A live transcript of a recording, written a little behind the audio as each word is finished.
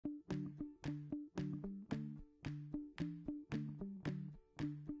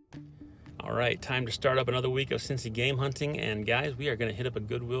All right, time to start up another week of Cincy game hunting, and guys, we are going to hit up a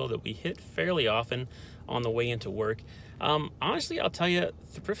Goodwill that we hit fairly often on the way into work. Honestly, I'll tell you,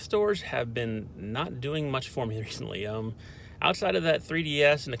 thrift stores have been not doing much for me recently. Outside of that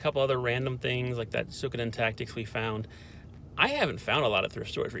 3DS and a couple other random things like that Suikoden Tactics we found, I haven't found a lot of thrift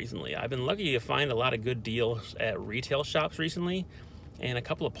stores recently. I've been lucky to find a lot of good deals at retail shops recently, and a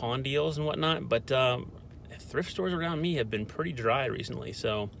couple of pawn deals and whatnot, but thrift stores around me have been pretty dry recently,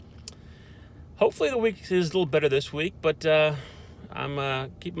 so hopefully the week is a little better this week, but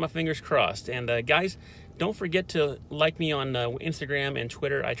I'm keeping my fingers crossed. And guys, don't forget to like me on Instagram and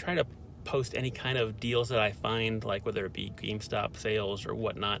Twitter. I try to post any kind of deals that I find, like whether it be GameStop sales or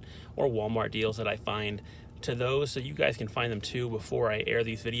whatnot, or Walmart deals that I find, to those so you guys can find them too before I air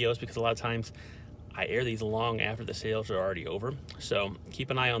these videos, because a lot of times I air these long after the sales are already over. So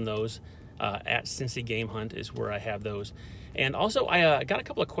keep an eye on those. At Cincy Game Hunt is where I have those. And also, I got a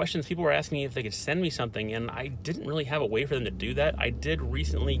couple of questions. People were asking me if they could send me something, and I didn't really have a way for them to do that. I did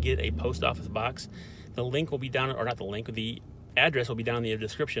recently get a post office box. The link will be down, or not the link, the address will be down in the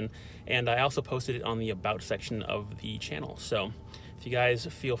description, and I also posted it on the About section of the channel. So if you guys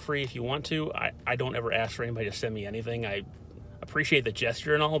feel free, if you want to, I don't ever ask for anybody to send me anything. I appreciate the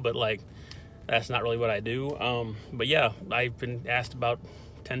gesture and all, but like, that's not really what I do. But yeah, I've been asked about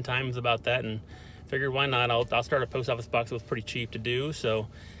 10 times about that, and figured why not. I'll start a post office box that was pretty cheap to do, so,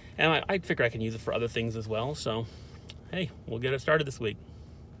 and I figure I can use it for other things as well. So hey, we'll get it started this week.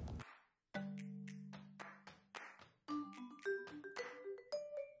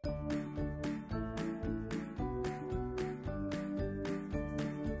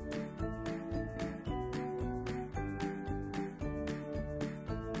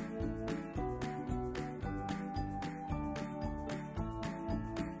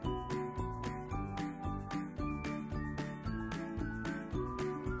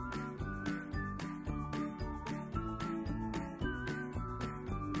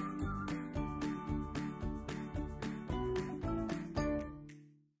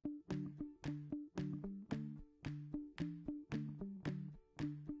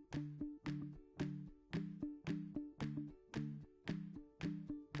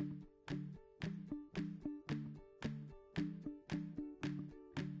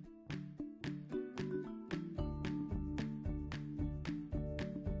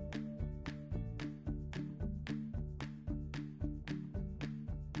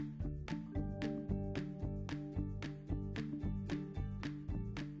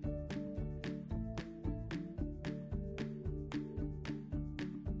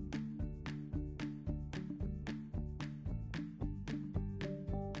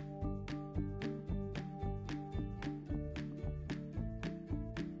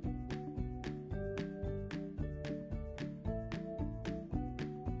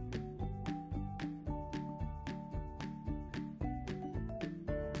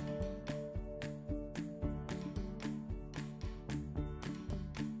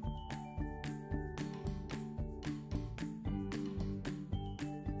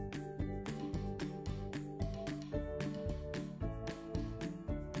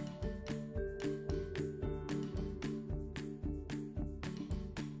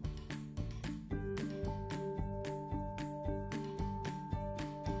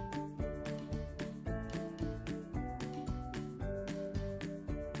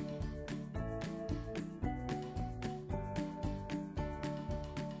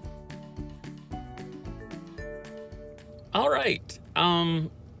 All right,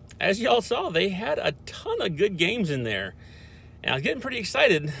 as y'all saw, they had a ton of good games in there, and I was getting pretty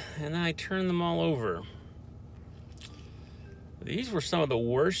excited, and then I turned them all over. These were some of the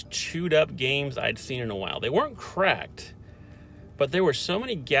worst chewed up games I'd seen in a while. They weren't cracked, but there were so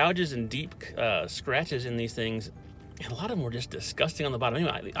many gouges and deep scratches in these things, and a lot of them were just disgusting on the bottom.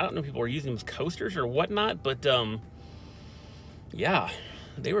 Anyway, I don't know if people were using them as coasters or whatnot, but yeah,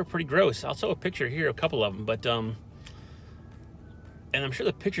 they were pretty gross. I'll show a picture here, a couple of them, but and I'm sure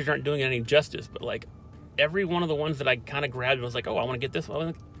the pictures aren't doing it any justice, but like every one of the ones that I kind of grabbed and was like, oh, I want to get this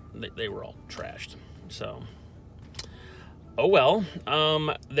one, they were all trashed. So, oh well.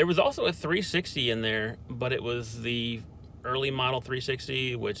 There was also a 360 in there, but it was the early model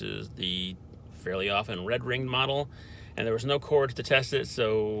 360, which is the fairly often red ringed model, and there was no cords to test it.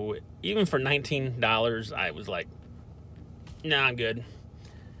 So even for $19, I was like, nah, I'm good.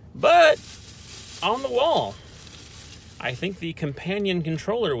 But on the wall, I think the companion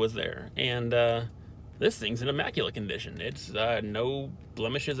controller was there, and this thing's in immaculate condition. It's no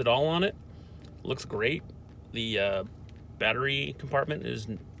blemishes at all on it. Looks great. The battery compartment is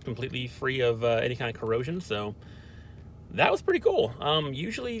completely free of any kind of corrosion, so that was pretty cool.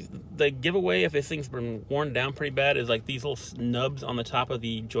 Usually the giveaway, if this thing's been worn down pretty bad, is like these little nubs on the top of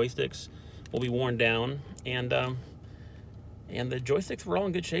the joysticks will be worn down, and the joysticks were all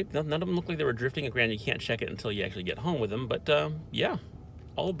in good shape. None of them looked like they were drifting. Granted, you can't check it until you actually get home with them, but yeah,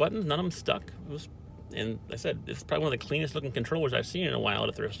 all the buttons, none of them stuck. It was, and like I said, it's probably one of the cleanest looking controllers I've seen in a while at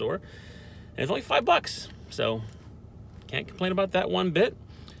a thrift store, and it's only $5, so can't complain about that one bit.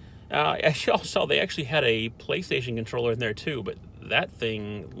 I saw they actually had a PlayStation controller in there too, but that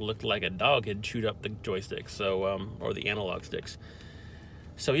thing looked like a dog had chewed up the joysticks, so or the analog sticks.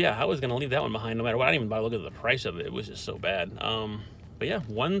 So yeah, I was gonna leave that one behind no matter what. I didn't even bother looking at the price of it; it was just so bad. But yeah,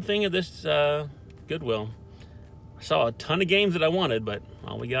 one thing of this Goodwill, I saw a ton of games that I wanted, but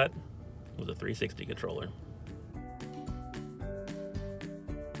all we got was a 360 controller.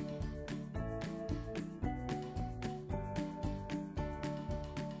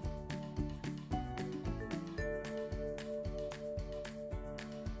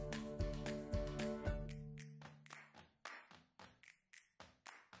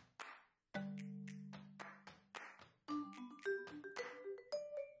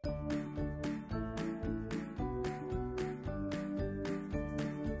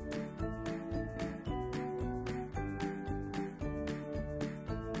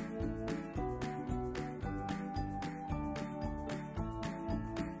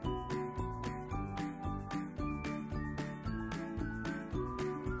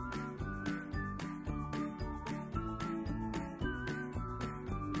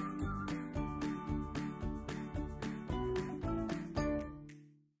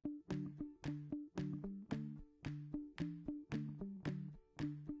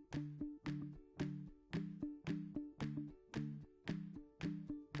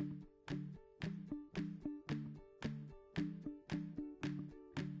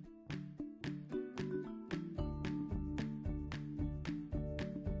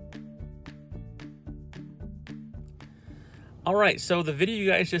 All right, so the video you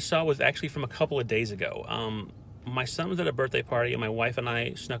guys just saw was actually from a couple of days ago. My son was at a birthday party, and my wife and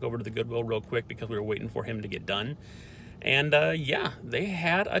I snuck over to the Goodwill real quick because we were waiting for him to get done. And yeah, they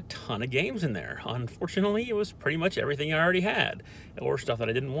had a ton of games in there. Unfortunately, it was pretty much everything I already had, or stuff that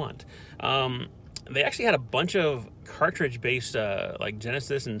I didn't want. They actually had a bunch of cartridge-based like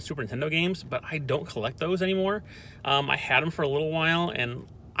Genesis and Super Nintendo games, but I don't collect those anymore. I had them for a little while, and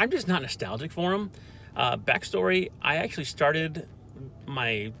I'm just not nostalgic for them. Backstory, I actually started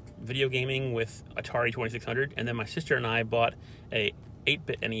my video gaming with Atari 2600, and then my sister and I bought a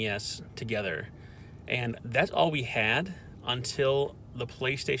 8-bit NES together, and that's all we had until the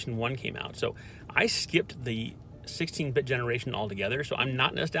PlayStation 1 came out. So I skipped the 16-bit generation altogether, so I'm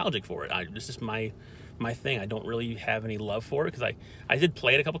not nostalgic for it. This is my thing. I don't really have any love for it, because I did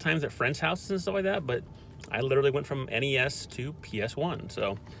play it a couple times at friends' houses and stuff like that, but I literally went from NES to PS1.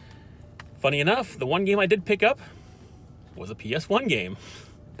 So funny enough, the one game I did pick up was a PS1 game,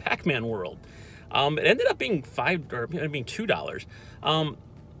 Pac-Man World. It ended up being $2.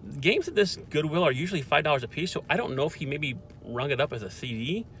 Games at this Goodwill are usually $5 a piece, so I don't know if he maybe rung it up as a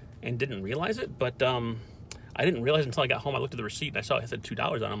CD and didn't realize it, but I didn't realize until I got home. I looked at the receipt and I saw it said $2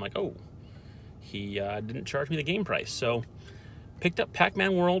 on it. I'm like, oh, he didn't charge me the game price. So picked up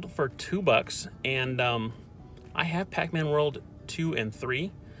Pac-Man World for $2, and I have Pac-Man World 2 and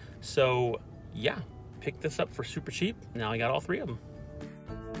 3. So yeah, picked this up for super cheap. Now I got all 3 of them.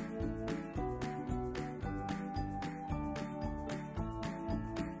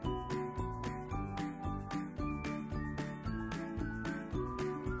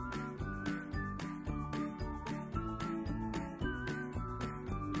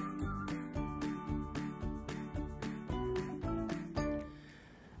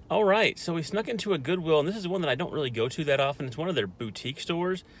 All right, so we snuck into a Goodwill, and this is one that I don't really go to that often. It's one of their boutique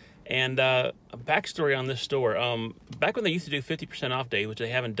stores. And a backstory on this store, back when they used to do 50% off days, which they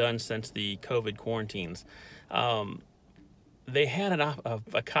haven't done since the COVID quarantines, they had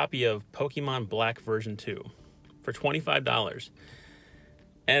a copy of Pokemon Black version 2 for $25.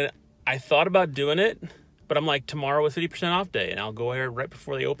 And I thought about doing it, but I'm like, tomorrow is 50% off day, and I'll go there right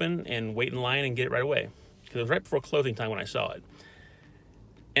before they open and wait in line and get it right away. Because it was right before closing time when I saw it.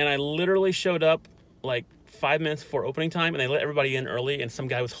 And I literally showed up like 5 minutes before opening time, and they let everybody in early, and some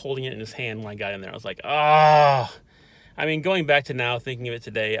guy was holding it in his hand when I got in there. I was like, ah. I mean, going back to now, thinking of it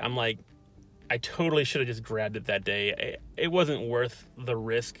today, I'm like, I totally should have just grabbed it that day. It wasn't worth the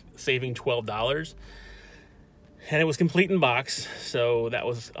risk, saving $12. And it was complete in box, so that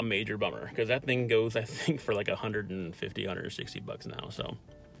was a major bummer, because that thing goes, I think, for like $150, $160 now. So,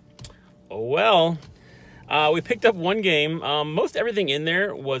 oh well. We picked up one game. Most everything in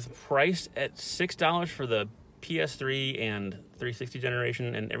there was priced at $6 for the PS3 and 360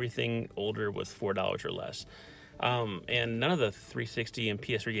 generation, and everything older was $4 or less. And none of the 360 and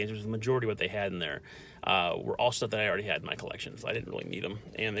PS3 games, which was the majority of what they had in there, were all stuff that I already had in my collection, so I didn't really need them.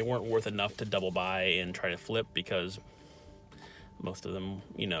 And they weren't worth enough to double buy and try to flip, because most of them,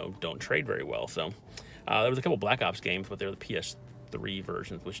 you know, don't trade very well. So there was a couple Black Ops games, but they're the PS3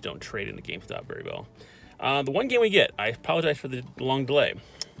 versions, which don't trade into GameStop very well. The one game we get, I apologize for the long delay,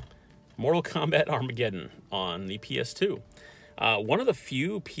 Mortal Kombat Armageddon on the PS2. One of the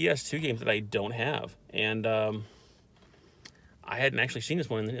few PS2 games that I don't have, and I hadn't actually seen this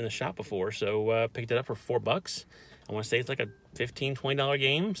one in the shop before, so picked it up for $4. I want to say it's like a $15, $20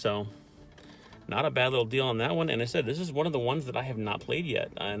 game, so not a bad little deal on that one. And I said, this is one of the ones that I have not played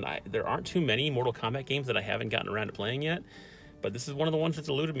yet, and there aren't too many Mortal Kombat games that I haven't gotten around to playing yet, but this is one of the ones that's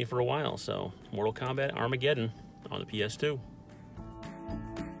eluded me for a while. So Mortal Kombat Armageddon on the PS2.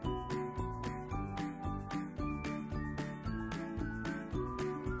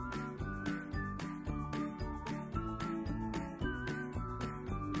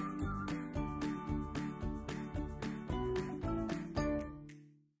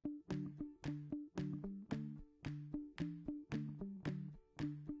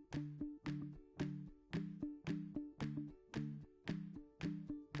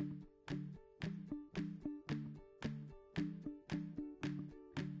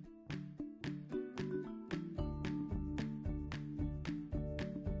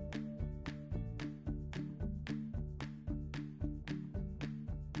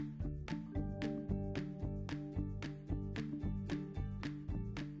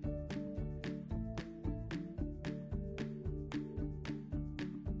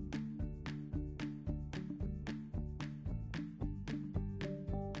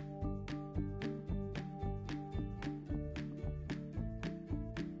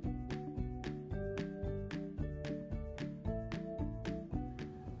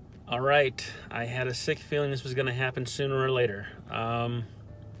 All right, I had a sick feeling this was going to happen sooner or later.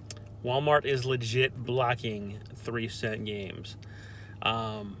 Walmart is legit blocking 3-cent games.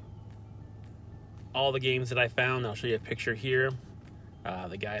 All the games that I found, I'll show you a picture here.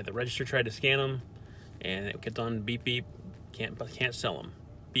 The guy at the register tried to scan them, and it kept on beep beep, can't sell them.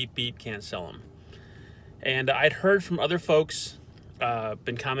 Beep beep, can't sell them. And I'd heard from other folks,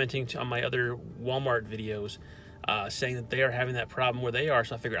 been commenting on my other Walmart videos, saying that they are having that problem where they are.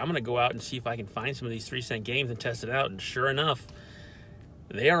 So I figured I'm going to go out and see if I can find some of these 3-cent games and test it out. And sure enough,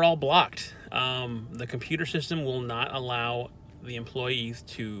 they are all blocked. The computer system will not allow the employees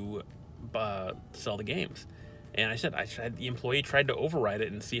to sell the games. And I said, the employee tried to override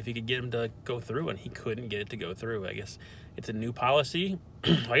it and see if he could get him to go through, and he couldn't get it to go through. I guess it's a new policy.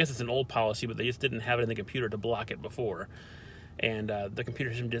 I guess it's an old policy, but they just didn't have it in the computer to block it before. And the computer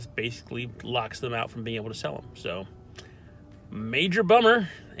system just basically locks them out from being able to sell them. So, major bummer.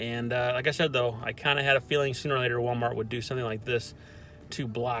 And like I said, though, I kind of had a feeling sooner or later Walmart would do something like this to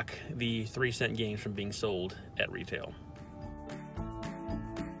block the 3-cent games from being sold at retail.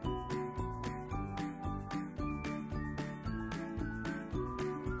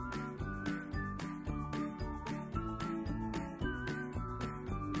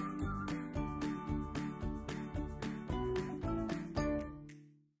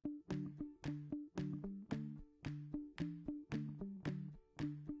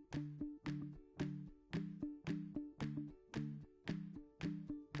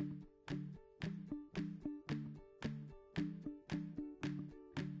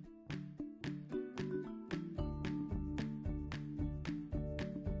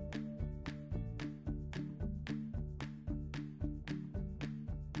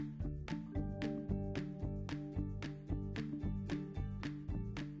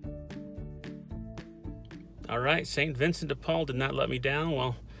 All right, St. Vincent de Paul did not let me down.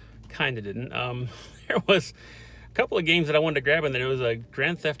 Well, kind of didn't. There was a couple of games that I wanted to grab, and there was a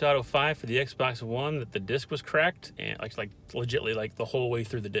Grand Theft Auto 5 for the Xbox One that the disc was cracked, and like legitly like the whole way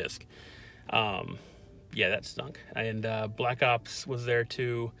through the disc. Yeah, that stunk. And Black Ops was there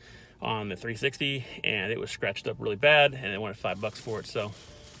too on the 360, and it was scratched up really bad, and they wanted $5 for it. So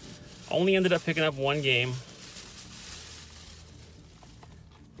only ended up picking up one game.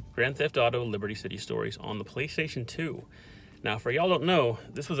 Grand Theft Auto Liberty City Stories on the PlayStation 2. Now, for y'all don't know,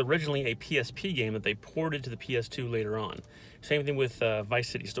 this was originally a PSP game that they ported to the PS2 later on. Same thing with Vice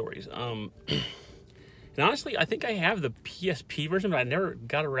City Stories. And honestly, I think I have the PSP version, but I never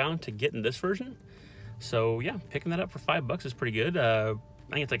got around to getting this version. So yeah, picking that up for $5 is pretty good. I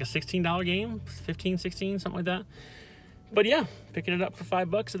think it's like a $16 game, 15, 16, something like that. But yeah, picking it up for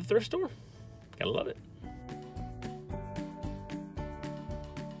 $5 at the thrift store. Gotta love it.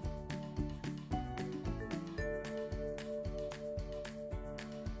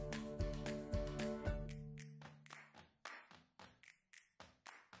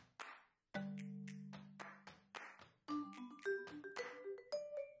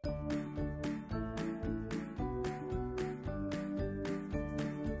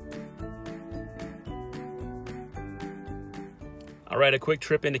 All right, a quick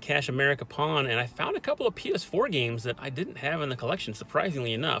trip into Cash America Pawn, and I found a couple of PS4 games that I didn't have in the collection,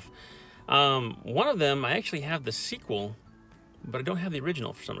 surprisingly enough. One of them, I actually have the sequel, but I don't have the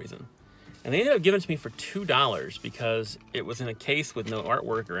original for some reason. And they ended up giving it to me for $2 because it was in a case with no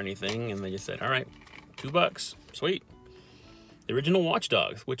artwork or anything, and they just said, all right, $2, sweet. The original Watch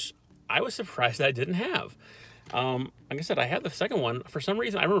Dogs, which I was surprised that I didn't have. Like I said, I had the second one. For some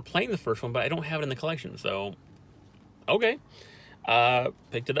reason, I remember playing the first one, but I don't have it in the collection, so okay.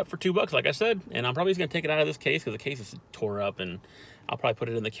 Picked it up for $2, like I said, and I'm probably just gonna take it out of this case because the case is tore up, and I'll probably put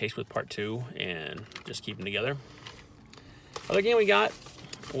it in the case with part 2 and just keep them together. Other game we got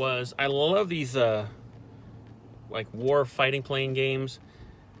was, I love these like war fighting plane games.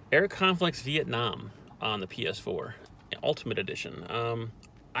 Air Conflicts Vietnam on the PS4 Ultimate Edition.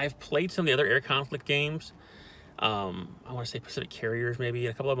 I've played some of the other Air Conflict games. I want to say Pacific Carriers maybe,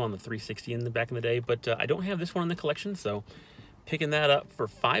 a couple of them on the 360 back in the day, but I don't have this one in the collection, so picking that up for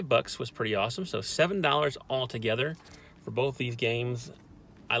 $5 was pretty awesome. So $7 altogether for both these games.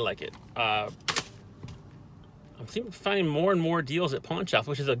 I like it. I'm finding more and more deals at pawn shops,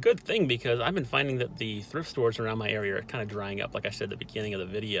 which is a good thing because I've been finding that the thrift stores around my area are kind of drying up, like I said at the beginning of the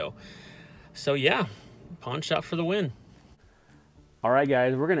video. So yeah, pawn shops for the win. All right,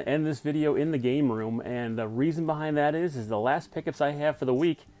 guys, we're going to end this video in the game room, and the reason behind that is the last pickups I have for the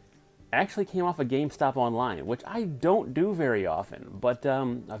week actually came off of GameStop online, which I don't do very often, but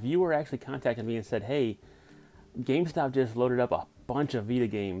a viewer actually contacted me and said, hey, GameStop just loaded up a bunch of Vita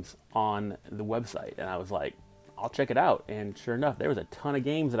games on the website, and I was like, I'll check it out, and sure enough, there was a ton of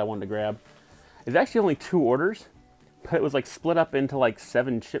games that I wanted to grab. It's actually only 2 orders, but it was like split up into like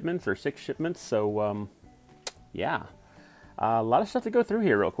 7 shipments or 6 shipments, so yeah. A lot of stuff to go through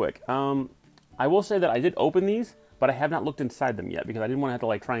here real quick. I will say that I did open these, but I have not looked inside them yet because I didn't want to have to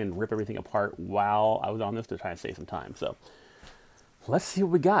like try and rip everything apart while I was on this to try and save some time. So let's see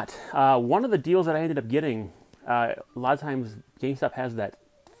what we got. One of the deals that I ended up getting, a lot of times GameStop has that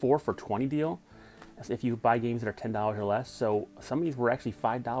 4 for $20 deal if you buy games that are $10 or less. So some of these were actually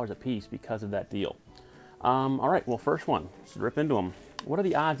 $5 a piece because of that deal. All right, well, first one, let's rip into them. What are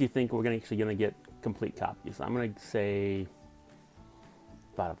the odds you think we're actually going to get complete copies? I'm going to say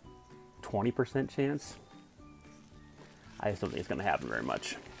about a 20% chance. I just don't think it's going to happen very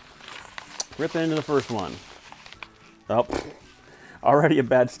much. Rip into the first one. Oh, already a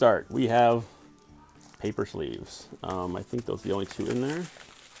bad start. We have paper sleeves. I think those are the only 2 in there.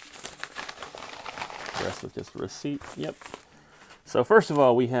 The rest was just a receipt. Yep. So first of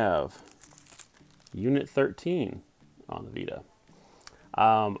all, we have Unit 13 on the Vita.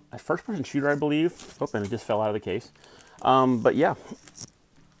 A first-person shooter, I believe. Oh, and it just fell out of the case. But yeah,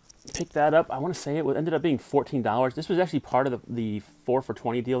 picked that up. I want to say it ended up being $14. This was actually part of the 4 for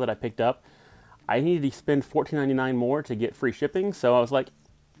 $20 deal that I picked up. I needed to spend $14.99 more to get free shipping, so I was like,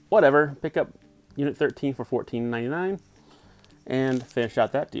 whatever, pick up Unit 13 for $14.99 and finish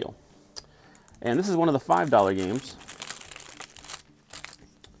out that deal. And this is one of the $5 games.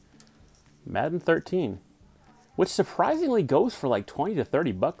 Madden 13, which surprisingly goes for like 20 to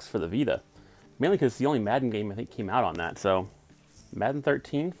 30 bucks for the Vita, mainly because it's the only Madden game I think came out on that. So Madden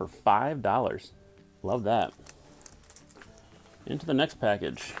 13 for $5. Love that. Into the next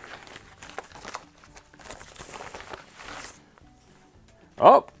package.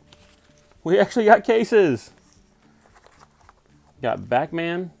 Oh, we actually got cases. Got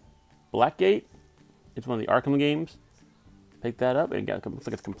Batman, Blackgate. It's one of the Arkham games. Pick that up. It looks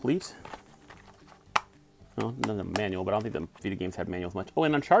like it's complete. Well, not a manual, but I don't think the Vita games have manuals much. Oh,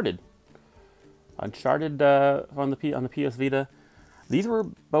 and Uncharted. Uncharted on the PS Vita. These were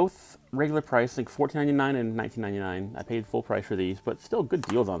both regular price, like $14.99 and $19.99. I paid full price for these, but still good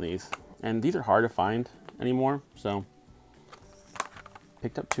deals on these. And these are hard to find anymore, so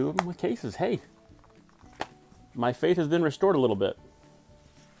picked up 2 of them with cases. Hey, my faith has been restored a little bit.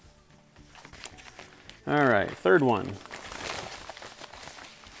 All right, third one.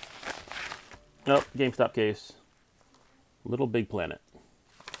 Oh, GameStop case. Little Big Planet.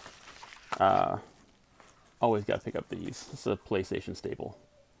 Always got to pick up these. It's a PlayStation staple.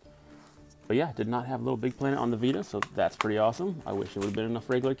 But yeah, did not have Little Big Planet on the Vita, so that's pretty awesome. I wish it would have been enough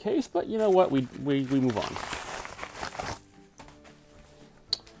regular case, but you know what? We move on.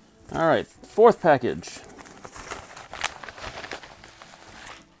 All right, 4th package.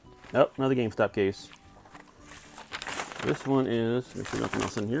 Oh, another GameStop case. This one is, make sure nothing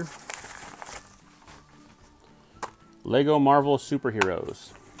else in here. Lego Marvel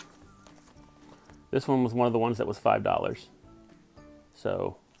Superheroes. This one was one of the ones that was $5.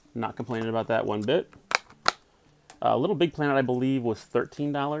 So, not complaining about that one bit. Little Big Planet, I believe, was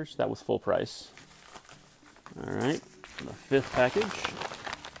 $13. That was full price. All right. The 5th package.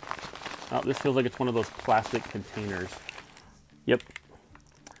 Oh, this feels like it's one of those plastic containers. Yep.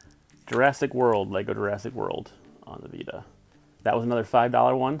 Jurassic World, Lego Jurassic World on the Vita. That was another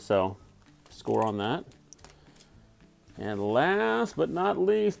 $5 one, so score on that. And last but not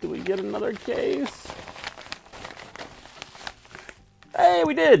least, do we get another case? Hey,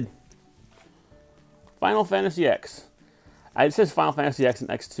 we did! Final Fantasy X. It says Final Fantasy X and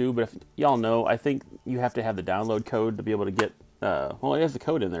X2, but if y'all know, I think you have to have the download code to be able to get, well, it has the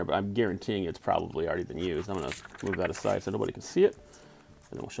code in there, but I'm guaranteeing it's probably already been used. I'm going to move that aside so nobody can see it,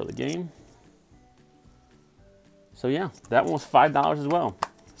 and then we'll show the game. So yeah, that one was $5 as well.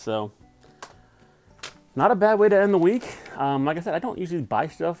 So, not a bad way to end the week. Like I said, I don't usually buy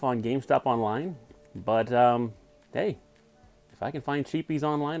stuff on GameStop online, but hey, if I can find cheapies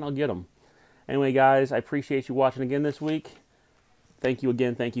online, I'll get them. Anyway, guys, I appreciate you watching again this week. Thank you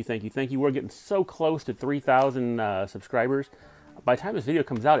again. Thank you, thank you, thank you. We're getting so close to 3,000 subscribers. By the time this video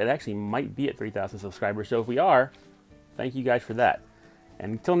comes out, it actually might be at 3,000 subscribers. So if we are, thank you guys for that.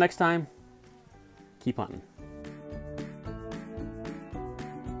 And until next time, keep hunting.